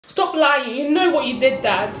Stop lying. You know what you did,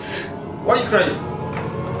 Dad. Why are you crying?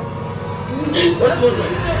 What's going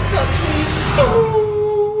on?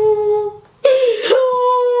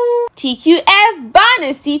 TQF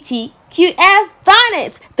bonnets, TQF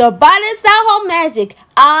bonnets. The bonnets that hold magic.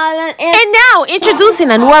 And now,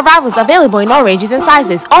 introducing a new arrivals available in all ranges and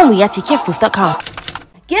sizes, only at TQFbooth.com.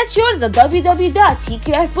 Get yours at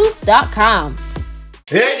www.tqfbooth.com.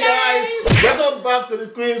 Hey guys, welcome back to the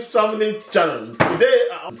Queen's Family Channel. Today,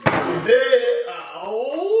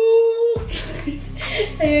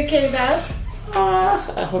 Are you okay, Dad?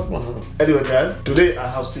 I hurt my hand. Anyway, Dad, today I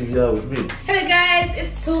have Sylvia with me. Hello guys,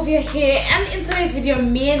 it's Sylvia here, and in today's video,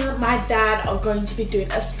 me and my dad are going to be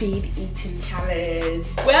doing a speed eating challenge.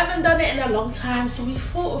 We haven't done it in a long time, so we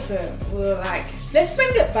thought of it. We were like, let's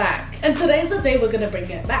bring it back. And today's the day we're gonna bring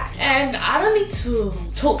it back. And I don't need to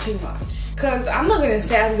talk too much, because I'm not gonna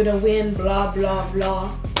say I'm gonna win, blah, blah,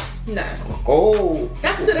 blah. No. Oh.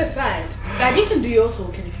 That's to the side. Dad, you can do your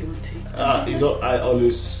talking if you want to. You know, I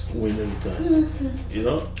always win every time. You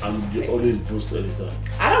know, you always boost every time.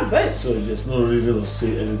 I don't boast. So there's no reason to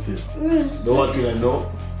say anything. The one thing I know,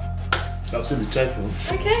 I've seen the triple.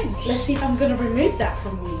 Okay, let's see if I'm gonna remove that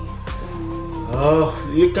from you. Oh,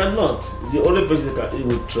 you cannot. The only person that can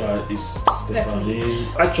even try is Stephanie.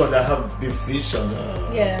 Actually, I have beef fish and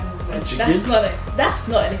chicken. That's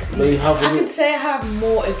not an excuse. I can say I have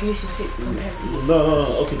more egusi soup compared to you. No.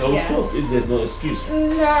 Okay, that was fault. If there's no excuse.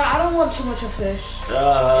 No, I don't want too much of fish. It's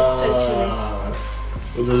so chewy.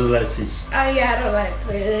 Who doesn't like fish? Yeah, I don't like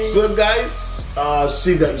fish. So guys,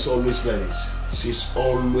 Sylvia is always like this. She's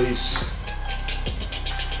always.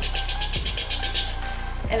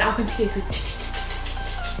 And I'll continue to.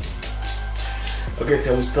 Okay,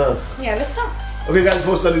 can we start? Yeah, let's start. Okay guys,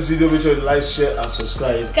 before we start this video, make sure you like, share and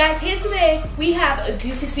subscribe. Guys, here today we have a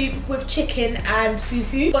goosey soup with chicken and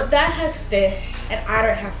fufu, but Dad has fish and I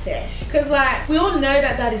don't have fish. Because like, we all know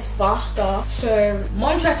that Dad is faster, so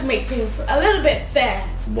Mom tries to make things a little bit fair.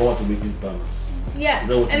 Mom want to make it balanced. Yeah,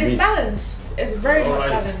 and it's balanced. It's very much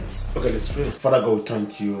balanced. Okay, let's pray. Father God,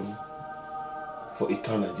 thank you for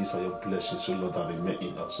eternal. These are your blessings, O Lord, that they met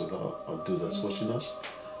in us, O Lord, and those that's watching us.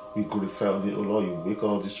 We glorify you, O Lord. You wake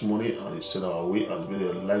up this morning and you set our way and may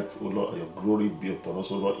your life, O Lord, and your glory be upon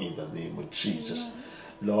us, O Lord, in the name of Jesus.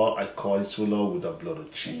 Lord, I call this, O Lord, with the blood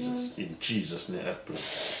of Jesus. In Jesus' name I pray.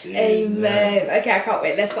 Amen. Okay, I can't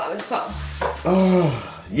wait. Let's start.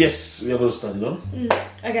 Yes, we are going to start, you know?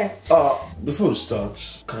 Okay. Before we start,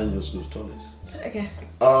 can you just go to the toilet? Okay.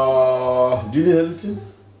 Do you need anything?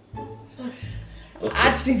 Okay. I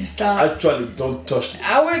just need to start. Actually, don't touch it.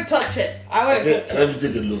 I won't touch it. I won't touch it. Let me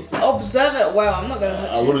take a look. Observe it well. I'm not going to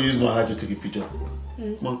touch it. I'm going to use my hand to take a picture.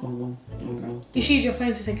 You should use your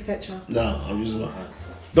phone to take a picture. No, I'm using my hand.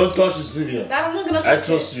 Don't touch this video. Dad, I'm not going to touch it. I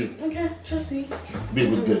trust you. Okay, trust me. Be a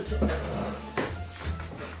good girl.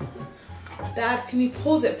 Dad, can you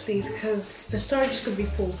pause it please? Because the storage is going to be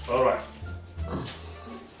full. Alright.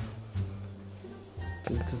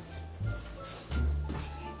 Okay.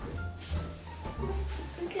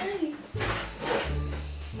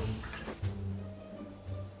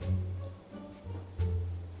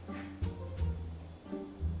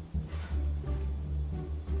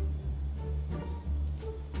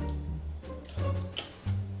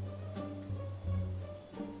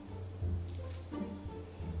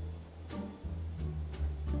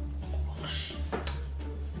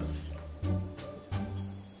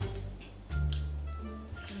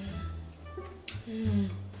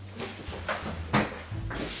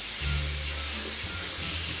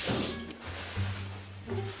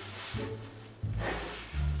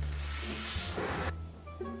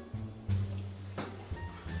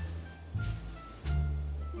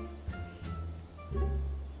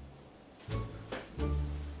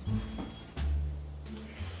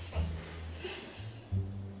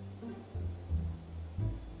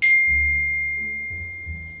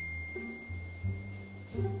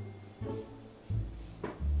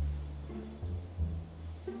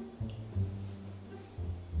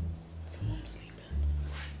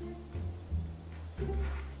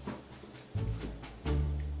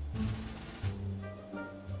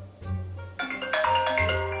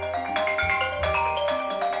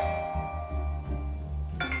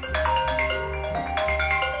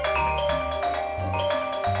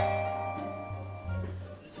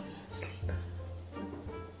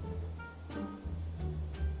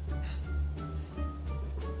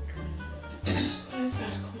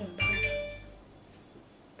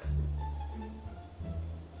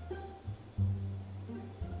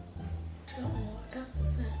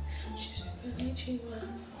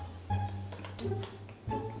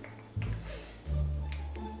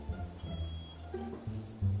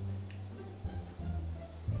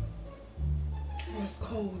 Oh, it's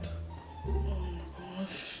cold. Oh my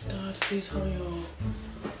gosh, Dad, please hurry up.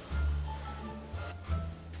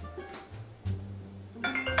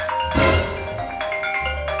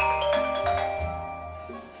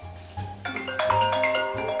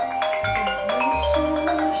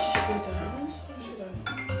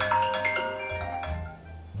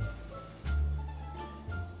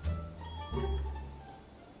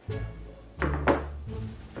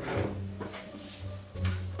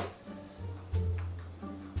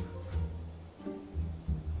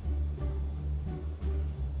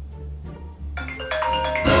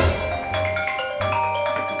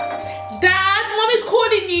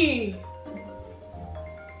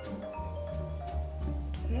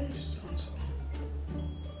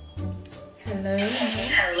 Hello.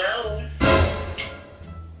 Hello.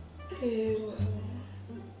 Hey.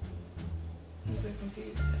 I'm so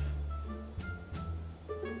confused.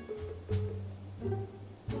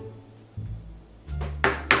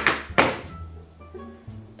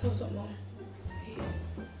 What's up, Mom? Hey.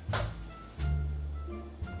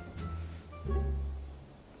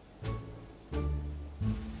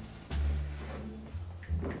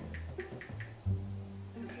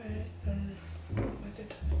 Okay. Where's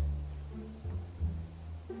it?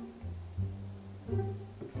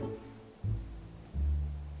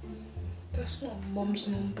 That's not Mom's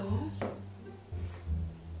number.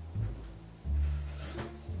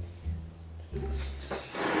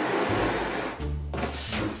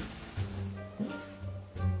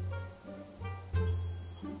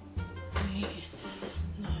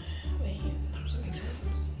 That doesn't make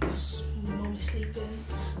sense. That's Mom is sleeping.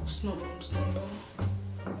 It's not Mom's number.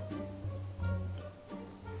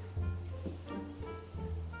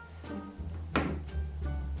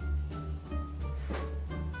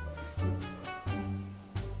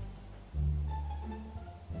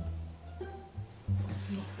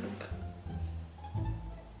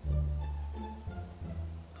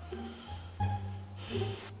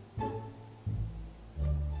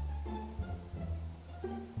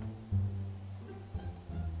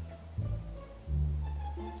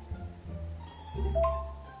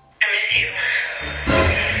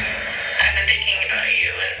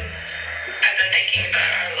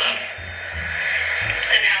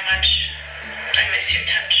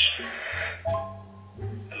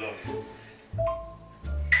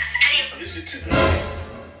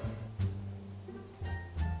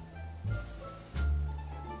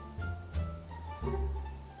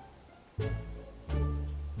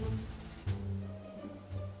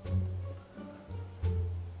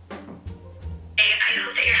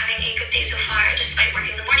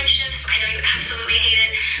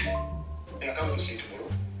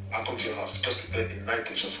 I'll come to your house. Just prepare a nice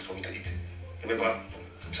delicious food for me to eat. Remember,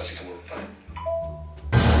 shall see tomorrow. Bye.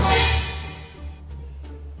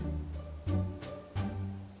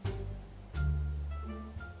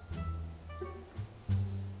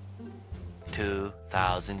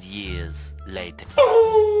 2,000 years later.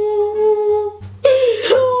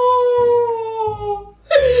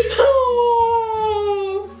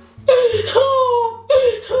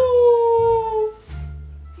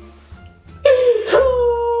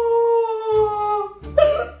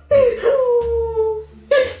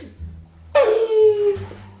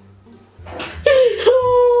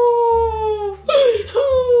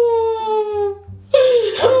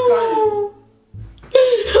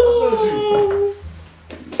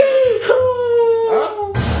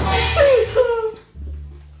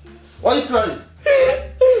 Why are you crying?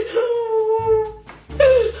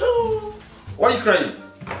 Why are you crying?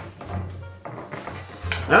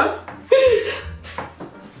 Huh?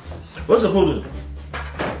 What's the problem?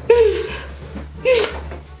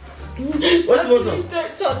 What's the problem?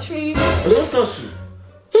 Don't touch me. I don't touch you.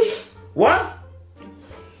 What?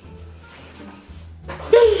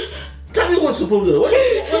 Tell me what's the problem. Why are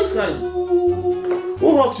you crying? Who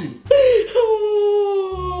hurt you?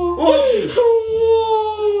 Who hurt you?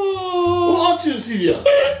 Who hurt you, Sylvia?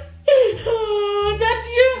 Dad,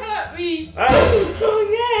 you hurt me. I don't know. Oh,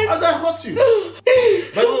 yes. How did I hurt you?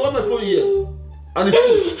 By the way, why my phone here? And the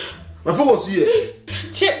phone? My phone was here.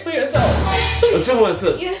 Check for yourself. I check for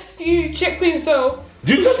myself. Yes, you check for yourself.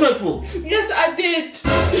 Did you touch my phone? Yes, I did.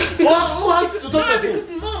 Who had you to touch my phone? Because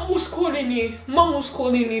Mom was calling you. Mom was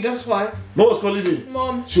calling you, that's why. Mom was calling me.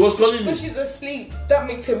 Mom. She was calling me. But she's asleep. That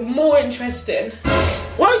makes it more interesting.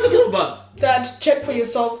 What are you talking about? Dad, check for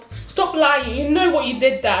yourself. Stop lying. You know what you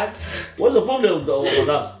did, Dad. What's the problem with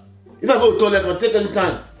that? If I go to the toilet, I can take any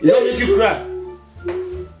time. Does that make you cry?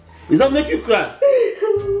 Does that make you cry?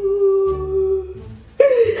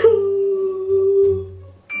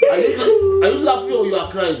 Are you laughing or you are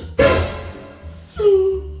crying?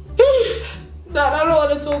 Dad, I don't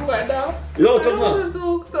want to talk right now. You don't want to I talk don't now? want to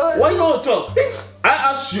talk, Dad. Why you don't want to talk? I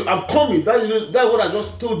asked you, I'm coming. That's what I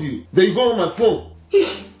just told you. Then you go on my phone.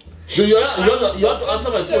 So you have to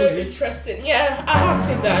answer my phone, is it? Interesting. Yeah, I have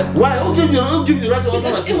to, Dad. Why? Who gave you the right to answer my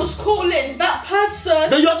Because phone? it was calling that person.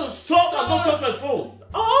 Then you have to stop and don't touch my phone.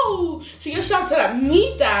 Oh, so you're shouting at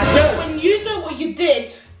me, Dad? Yeah. When you know what you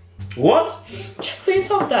did. What? Check for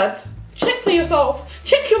yourself, Dad. Check for yourself.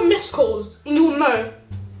 Check your missed calls, and you'll know.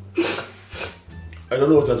 I don't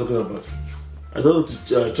know what you're talking about. I don't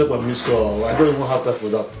know to check my missed call. I don't even have time for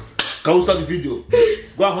that. Can we start the video?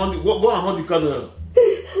 Go and hold the camera.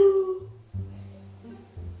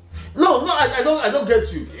 No, I don't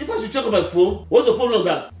get you. If I should check on my phone, what's the problem with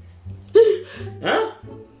that? Huh?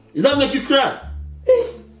 Does that make you cry?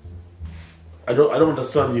 I don't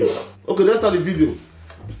understand you. Okay, let's start the video.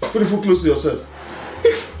 Put the phone close to yourself.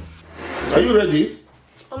 Are you ready?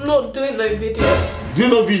 I'm not doing no video. Do you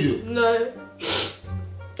know video? No.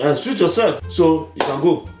 And switch yourself so you can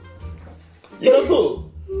go. You can go.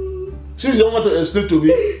 Since you don't want to explain to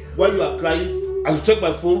me why you are crying, I should check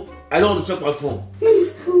my phone. I don't want to check my phone.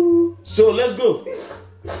 So let's go.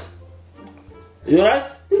 You alright?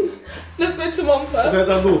 Let's go to Mom first. Okay, I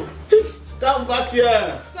can go. Come back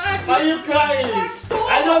here. Dad, Why are you crying? stop.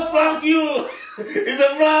 I just pranked you. It's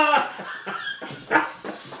a prank.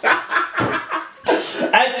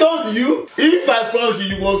 I told you, if I prank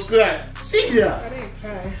you, you must cry. See here. I didn't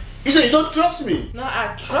cry. You said you don't trust me. No,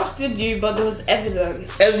 I trusted you, but there was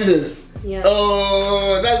evidence. Evidence. Yeah.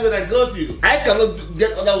 Oh, that's when I got you. I cannot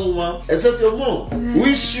get other woman except your mom.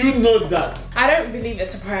 We should know that. I don't believe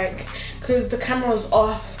it's a prank because the camera was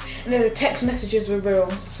off and then the text messages were real.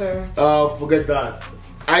 So. Forget that.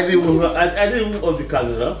 I didn't even on the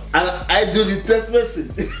camera, and I do the text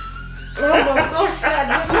message. Oh my gosh,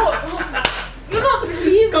 Dad, you're not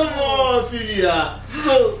believing. Come on, Sylvia.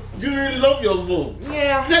 So you really love your mom?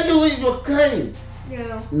 Yeah. That's the way you're crying.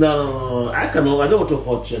 Yeah. No, I cannot. I don't want to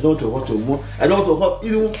hurt you. I don't want to hurt your mom. I don't want to hurt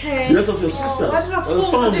even the rest of your sisters. Why did I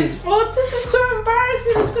fall for this? Oh, this is so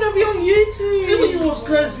embarrassing. It's gonna be on YouTube. See when you was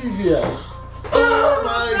crying, Sylvia. Oh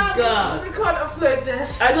my God! We can't upload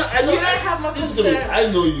this. I don't. You don't have my consent. I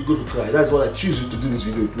know you're going to cry. That's why I choose you to do this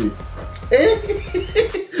video with me. Eh?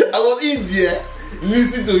 I was in there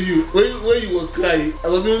listening to you when you was crying. I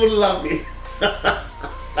was even laughing.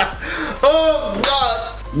 Oh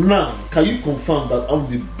God! Now, can you confirm that I'm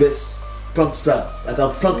the best prankster? I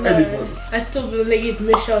can prank anybody. I still believe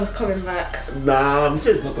Michelle's coming back. Nah,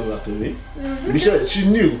 Michelle's not coming back to me. Michelle, she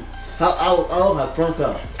knew how I pranked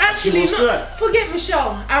her. Actually, she was no, crying. forget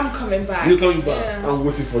Michelle. I'm coming back. You're coming back. Yeah. I'm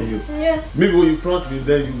waiting for you. Yeah. Maybe when you prank me,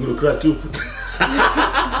 then you're gonna cry too.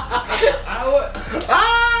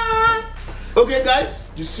 Okay,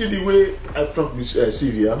 guys, you see the way I prank with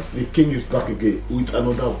Sylvia. The king is back again with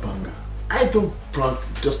another banger. I don't prank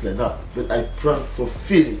just like that, but I prank for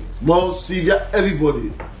feelings. Mom, Sylvia, everybody,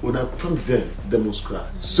 when I prank them, they must cry.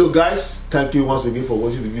 So guys, thank you once again for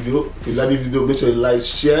watching the video. If you like the video, make sure you like,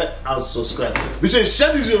 share, and subscribe. Make sure you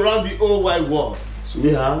share this around the whole wide world. So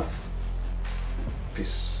we have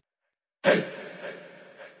peace. Hey.